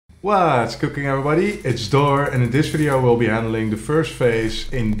What's cooking, everybody? It's Door, and in this video we'll be handling the first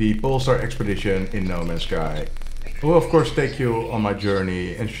phase in the Polestar Expedition in No Man's Sky. I will of course take you on my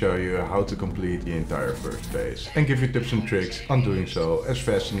journey and show you how to complete the entire first phase and give you tips and tricks on doing so as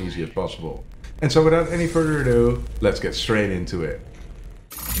fast and easy as possible. And so without any further ado, let's get straight into it.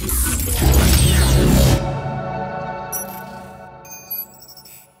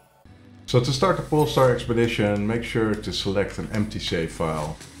 So to start the Polestar Expedition, make sure to select an empty save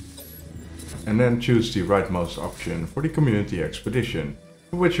file. And then choose the rightmost option for the Community Expedition,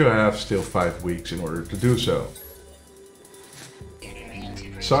 for which you have still 5 weeks in order to do so.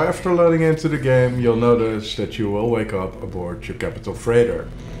 So after loading into the game, you'll notice that you will wake up aboard your capital freighter.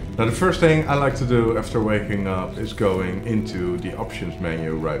 Now the first thing I like to do after waking up is going into the options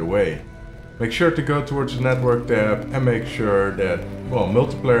menu right away. Make sure to go towards the network tab and make sure that, well,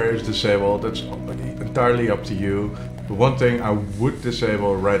 multiplayer is disabled. That's entirely up to you. But one thing I would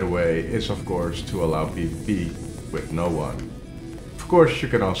disable right away is of course to allow PvP with no one. Of course you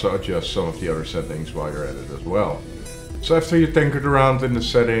can also adjust some of the other settings while you're at it as well. So after you tinkered around in the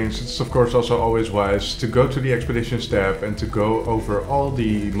settings, it's of course also always wise to go to the Expeditions tab and to go over all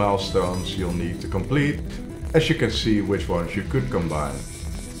the milestones you'll need to complete, as you can see which ones you could combine.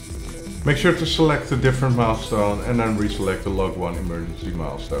 Make sure to select a different milestone and then reselect the log 1 emergency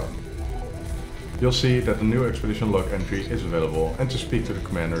milestone. You'll see that the new expedition log entry is available and to speak to the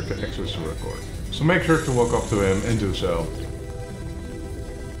commander to access the record. So make sure to walk up to him and do so.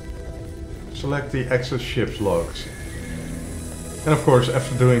 Select the access ship's logs. And of course,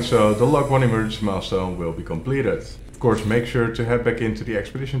 after doing so, the log 1 emergency milestone will be completed. Of course, make sure to head back into the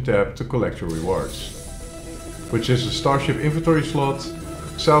expedition tab to collect your rewards, which is a starship inventory slot,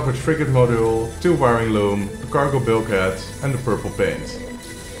 salvage frigate module, 2 wiring loom, the cargo bulkhead and the purple paint.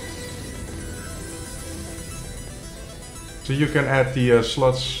 So you can add the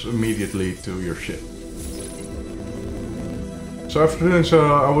slots immediately to your ship. So after doing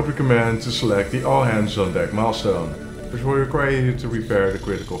so, I would recommend to select the all hands on deck milestone, which will require you to repair the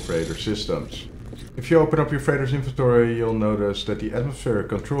critical freighter systems. If you open up your freighter's inventory, you'll notice that the atmospheric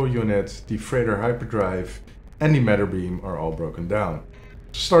control unit, the freighter hyperdrive and the matter beam are all broken down.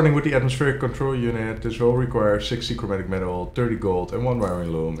 Starting with the atmospheric control unit, this will require 60 chromatic metal, 30 gold and 1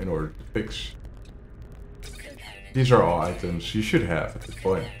 wiring loom in order to fix. These are all items you should have at this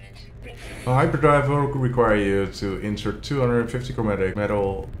point. A hyperdrive will require you to insert 250 chromatic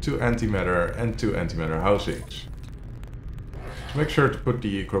metal, 2 antimatter and 2 antimatter housings. So make sure to put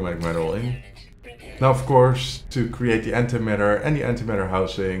the chromatic metal in. Now of course, to create the antimatter and the antimatter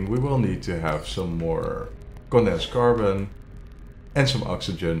housing, we will need to have some more condensed carbon and some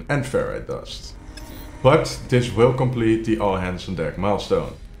oxygen and ferrite dust. But this will complete the all hands on deck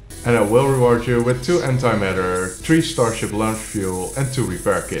milestone. And I will reward you with 2 antimatter, 3 starship launch fuel and 2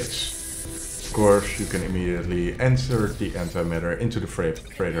 repair kits. Of course, you can immediately insert the antimatter into the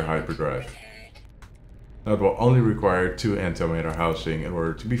freighter hyperdrive. Now it will only require 2 antimatter housing in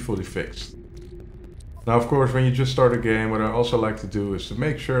order to be fully fixed. Now of course, when you just start a game, what I also like to do is to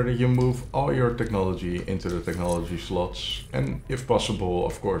make sure that you move all your technology into the technology slots, and if possible,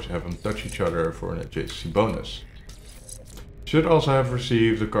 of course, have them touch each other for an adjacency bonus. Should also have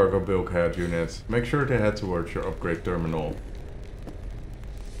received the cargo bulkhead unit, make sure to head towards your upgrade terminal.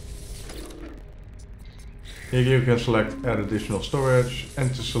 Here you can select add additional storage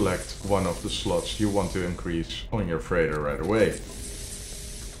and to select one of the slots you want to increase on your freighter right away.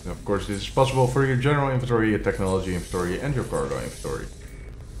 And of course, this is possible for your general inventory, your technology inventory and your cargo inventory.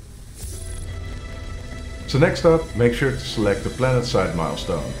 So next up, make sure to select the planet side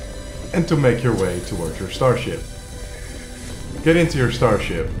milestone and to make your way towards your starship. Get into your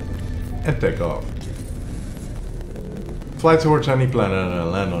starship and take off. Fly towards any planet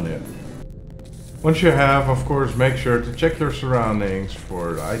and land on it. Once you have, of course, make sure to check your surroundings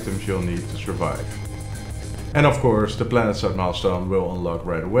for the items you'll need to survive. And of course, the planet side milestone will unlock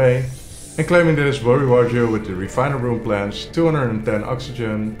right away. And claiming this will reward you with the refiner room plants, 210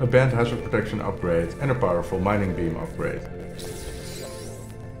 oxygen, a band hazard protection upgrade and a powerful mining beam upgrade.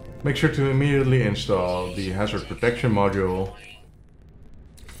 Make sure to immediately install the hazard protection module.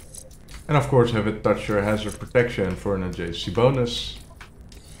 And of course have it touch your hazard protection for an adjacency bonus.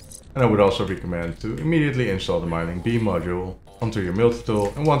 And I would also recommend to immediately install the mining beam module onto your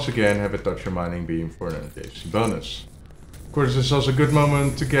multi-tool and once again have it touch your mining beam for an adjacency bonus. Of course, this is also a good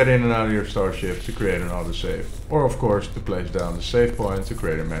moment to get in and out of your starship to create an autosave, or of course to place down the save point to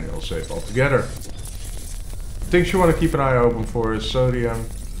create a manual save altogether. Things you want to keep an eye open for is sodium,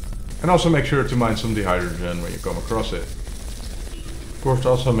 and also make sure to mine some dehydrogen when you come across it. Of course,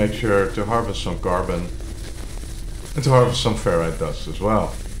 also make sure to harvest some carbon and to harvest some ferrite dust as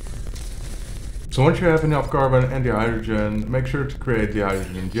well. So once you have enough carbon and the hydrogen, make sure to create the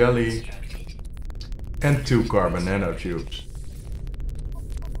hydrogen jelly and 2 carbon nanotubes.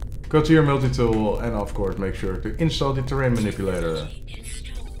 Go to your multi-tool and of course make sure to install the terrain manipulator.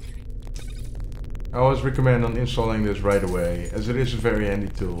 I always recommend on installing this right away, as it is a very handy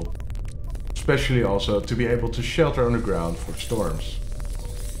tool. Especially also to be able to shelter on the ground for storms.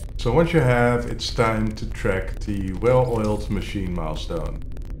 So once you have, it's time to track the well-oiled machine milestone,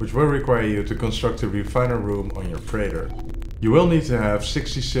 which will require you to construct a refiner room on your freighter. You will need to have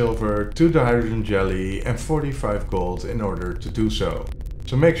 60 silver, 2 dihydrogen jelly and 45 gold in order to do so.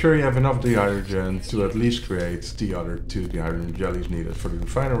 So make sure you have enough dihydrogen to at least create the other 2 dihydrogen jellies needed for the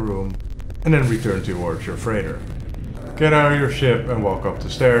refiner room, and then return towards your freighter. Get out of your ship and walk up the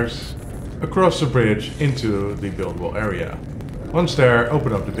stairs, across the bridge into the buildable area. Once there,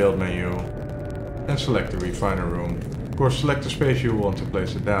 open up the build menu and select the refiner room. Of course, select the space you want to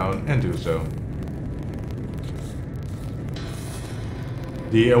place it down and do so.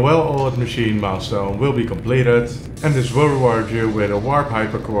 The well-oiled machine milestone will be completed, and this will reward you with a warp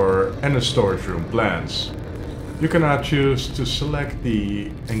hypercore and a storage room plans. You can now choose to select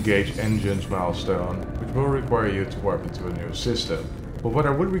the engage engines milestone, which will require you to warp into a new system. But what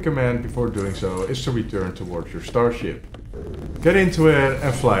I would recommend before doing so is to return towards your starship. Get into it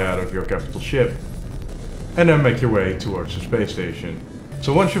and fly out of your capital ship, and then make your way towards the space station.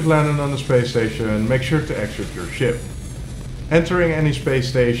 So once you've landed on the space station, make sure to exit your ship. Entering any space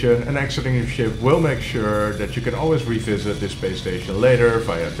station and exiting your ship will make sure that you can always revisit this space station later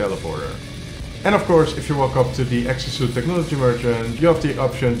via teleporter. And of course, if you walk up to the Exosuit Technology Merchant, you have the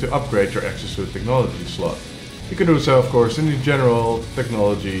option to upgrade your Exosuit Technology slot. You can do so of course in the General,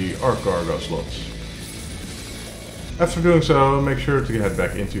 Technology or Cargo slots. After doing so, make sure to head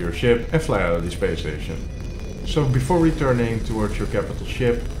back into your ship and fly out of the space station. So before returning towards your capital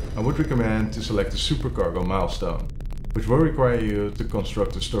ship, I would recommend to select the Supercargo milestone, which will require you to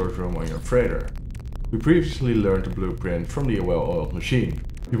construct a storage room on your freighter. We previously learned the blueprint from the well-oiled machine.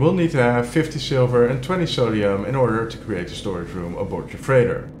 You will need to have 50 silver and 20 sodium in order to create a storage room aboard your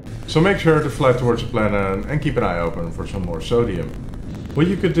freighter. So make sure to fly towards the planet and keep an eye open for some more sodium. What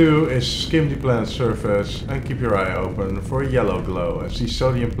you could do is skim the planet's surface and keep your eye open for a yellow glow, as these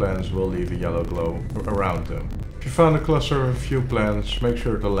sodium planets will leave a yellow glow around them. If you found a cluster of a few plants, make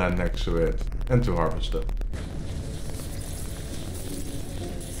sure to land next to it and to harvest them.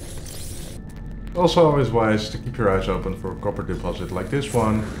 Also always wise to keep your eyes open for a copper deposit like this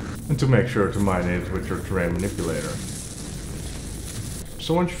one, and to make sure to mine it with your terrain manipulator.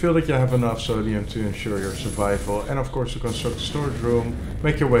 So once you feel that you have enough sodium to ensure your survival and of course to construct a storage room,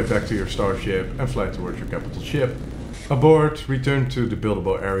 make your way back to your starship and fly towards your capital ship. Aboard, return to the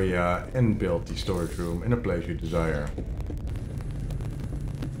buildable area and build the storage room in a place you desire.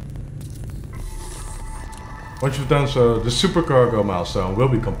 Once you've done so, the supercargo milestone will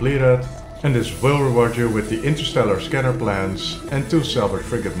be completed, and this will reward you with the interstellar scanner plans and 2 salvage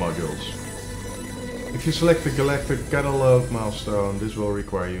frigate modules. If you select the galactic catalog milestone, this will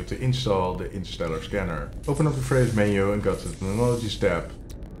require you to install the interstellar scanner. Open up the phrase menu and go to the technologies tab,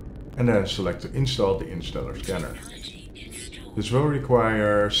 and then select to install the interstellar scanner. This will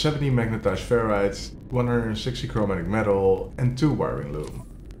require 70 magnetized ferrite, 160 chromatic metal and 2 wiring loom.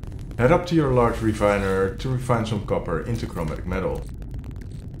 Head up to your large refiner to refine some copper into chromatic metal.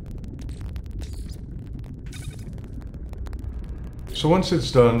 So once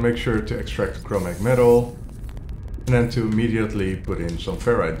it's done, make sure to extract the chromatic metal and then to immediately put in some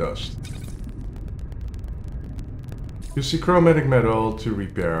ferrite dust. Use the chromatic metal to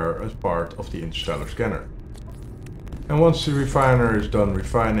repair as part of the interstellar scanner. And once the refiner is done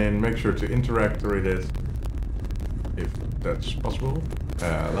refining, make sure to interact with it, if that's possible.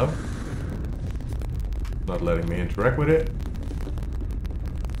 Hello? Not letting me interact with it.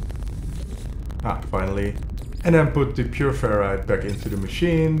 Finally. And then put the pure ferrite back into the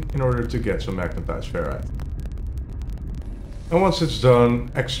machine in order to get some magnetized ferrite. And once it's done,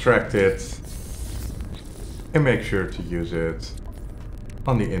 extract it and make sure to use it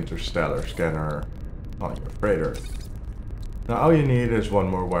on the interstellar scanner on your freighter. Now all you need is 1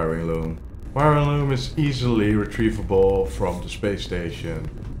 more wiring loom. Wiring loom is easily retrievable from the space station,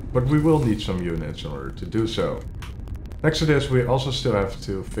 but we will need some units in order to do so. Next to this, we also still have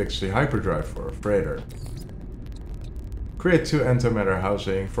to fix the hyperdrive for a freighter. Create 2 antimatter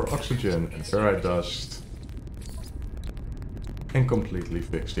housing for oxygen and ferrite dust, and completely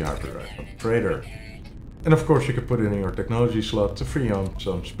fix the hyperdrive on the freighter. And of course you can put it in your technology slot to free up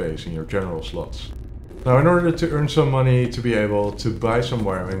some space in your general slots. Now in order to earn some money to be able to buy some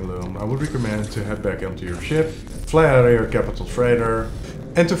wiring loom, I would recommend to head back onto your ship, fly out of your capital freighter,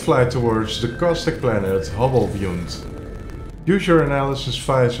 and to fly towards the caustic planet Hobbelbjund. Use your analysis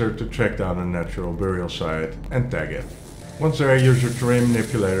visor to track down a natural burial site and tag it. Once there, use your terrain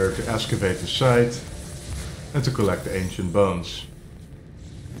manipulator to excavate the site and to collect the ancient bones.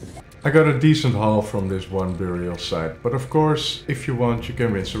 I got a decent haul from this one burial site, but of course, if you want, you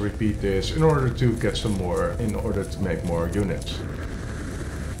can rinse and repeat this in order to get some more, in order to make more units.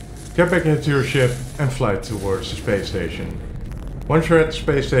 Get back into your ship and fly towards the space station. Once you're at the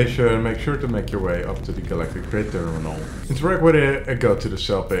space station, make sure to make your way up to the Galactic Trade Terminal. Interact with it and go to the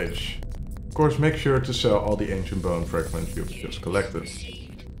sell page. Of course, make sure to sell all the ancient bone fragments you've just collected.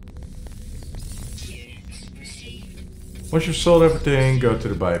 Once you've sold everything, go to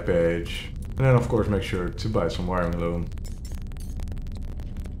the buy page. And then of course make sure to buy some wiring loom.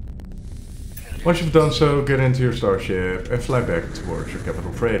 Once you've done so, get into your starship and fly back towards your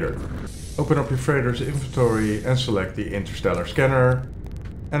capital freighter. Open up your freighter's inventory and select the interstellar scanner.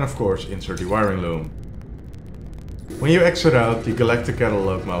 And of course insert the wiring loom. When you exit out, the Galactic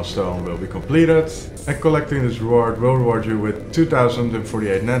Catalog milestone will be completed, and collecting this reward will reward you with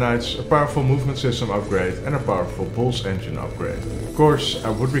 2048 nanites, a powerful movement system upgrade and a powerful pulse engine upgrade. Of course, I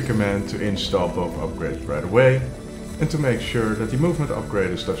would recommend to install both upgrades right away, and to make sure that the movement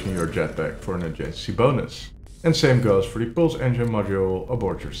upgrade is touching your jetpack for an adjacency bonus. And same goes for the pulse engine module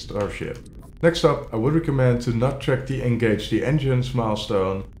aboard your starship. Next up, I would recommend to not track the Engage the Engines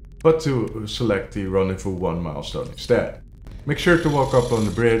milestone, but to select the Rendezvous 1 milestone instead. Make sure to walk up on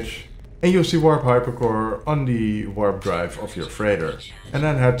the bridge and use the warp hypercore on the warp drive of your freighter, and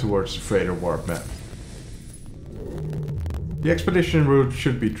then head towards the freighter warp map. The expedition route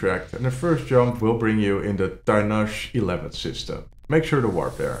should be tracked, and the first jump will bring you in the Tainash 11th system. Make sure to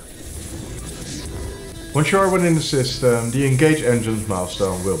warp there. Once you are within the system, the Engage Engines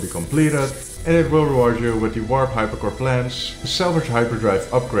milestone will be completed, and it will reward you with the Warp Hypercore plans, the Salvage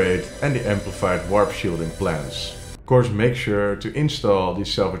Hyperdrive upgrade and the Amplified Warp Shielding plans. Of course, make sure to install the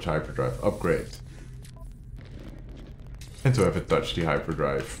Salvage Hyperdrive upgrade. And to have it touch the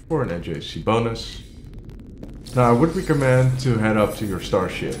Hyperdrive for an adjacency bonus. Now I would recommend to head up to your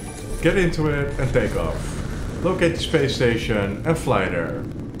starship. Get into it and take off. Locate the space station and fly there.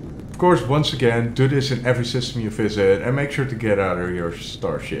 Of course, once again, do this in every system you visit and make sure to get out of your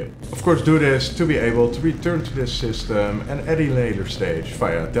starship. Of course, do this to be able to return to this system and at a later stage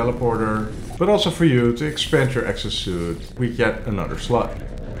via a teleporter, but also for you to expand your exosuit with yet another slot.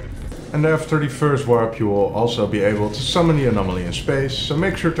 And after the first warp, you will also be able to summon the anomaly in space, so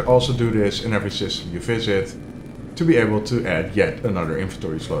make sure to also do this in every system you visit to be able to add yet another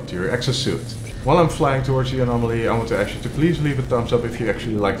inventory slot to your exosuit. While I'm flying towards the anomaly, I want to ask you to please leave a thumbs up if you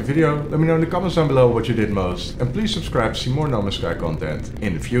actually liked the video. Let me know in the comments down below what you did most, and please subscribe to see more No Man's Sky content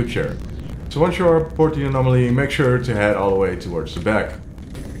in the future. So once you are aboard the anomaly, make sure to head all the way towards the back.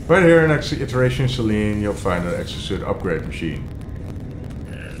 Right here next to Iteration Selene, you'll find an exosuit upgrade machine.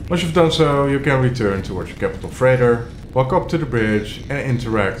 Once you've done so, you can return towards your capital freighter, walk up to the bridge and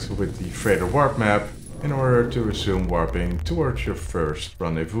interact with the freighter warp map in order to resume warping towards your first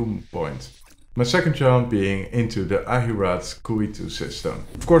rendezvous point. My second jump being into the Ahirat Kuitu system.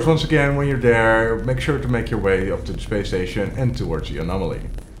 Of course, once again, when you're there, make sure to make your way up to the space station and towards the anomaly.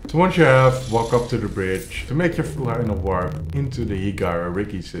 So once you have, walk up to the bridge to make your final warp into the Higara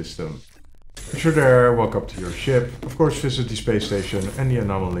Riki system. Once you're there, walk up to your ship, of course visit the space station and the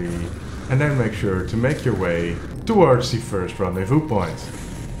anomaly, and then make sure to make your way towards the first rendezvous point.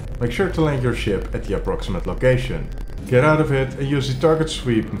 Make sure to land your ship at the approximate location. Get out of it and use the target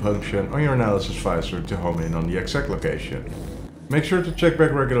sweep function on your analysis visor to home in on the exact location. Make sure to check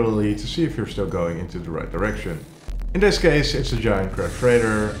back regularly to see if you're still going into the right direction. In this case, it's a giant crash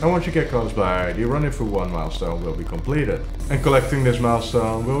freighter, and once you get close by, the Rendezvous 1 milestone will be completed. And collecting this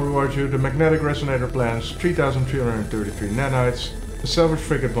milestone will reward you the Magnetic Resonator plans, 3333 nanites, a salvage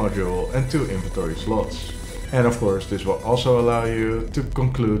frigate module and 2 inventory slots. And of course, this will also allow you to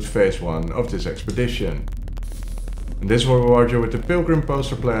conclude phase 1 of this expedition. And this will reward you with the Pilgrim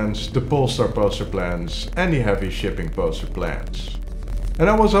poster plans, the Polestar poster plans and the Heavy Shipping poster plans. And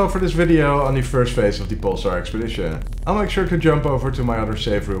that was all for this video on the first phase of the Polestar Expedition. I'll make sure to jump over to my other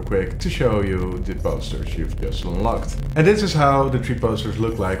save real quick to show you the posters you've just unlocked. And this is how the 3 posters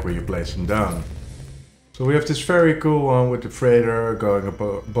look like when you place them down. So we have this very cool one with the freighter going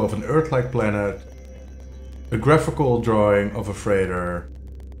above an Earth-like planet, a graphical drawing of a freighter,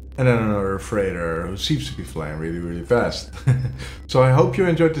 and then another freighter who seems to be flying really fast. So I hope you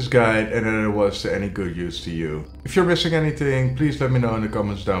enjoyed this guide and that it was to any good use to you. If you're missing anything, please let me know in the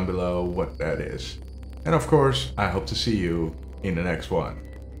comments down below what that is. And of course, I hope to see you in the next one.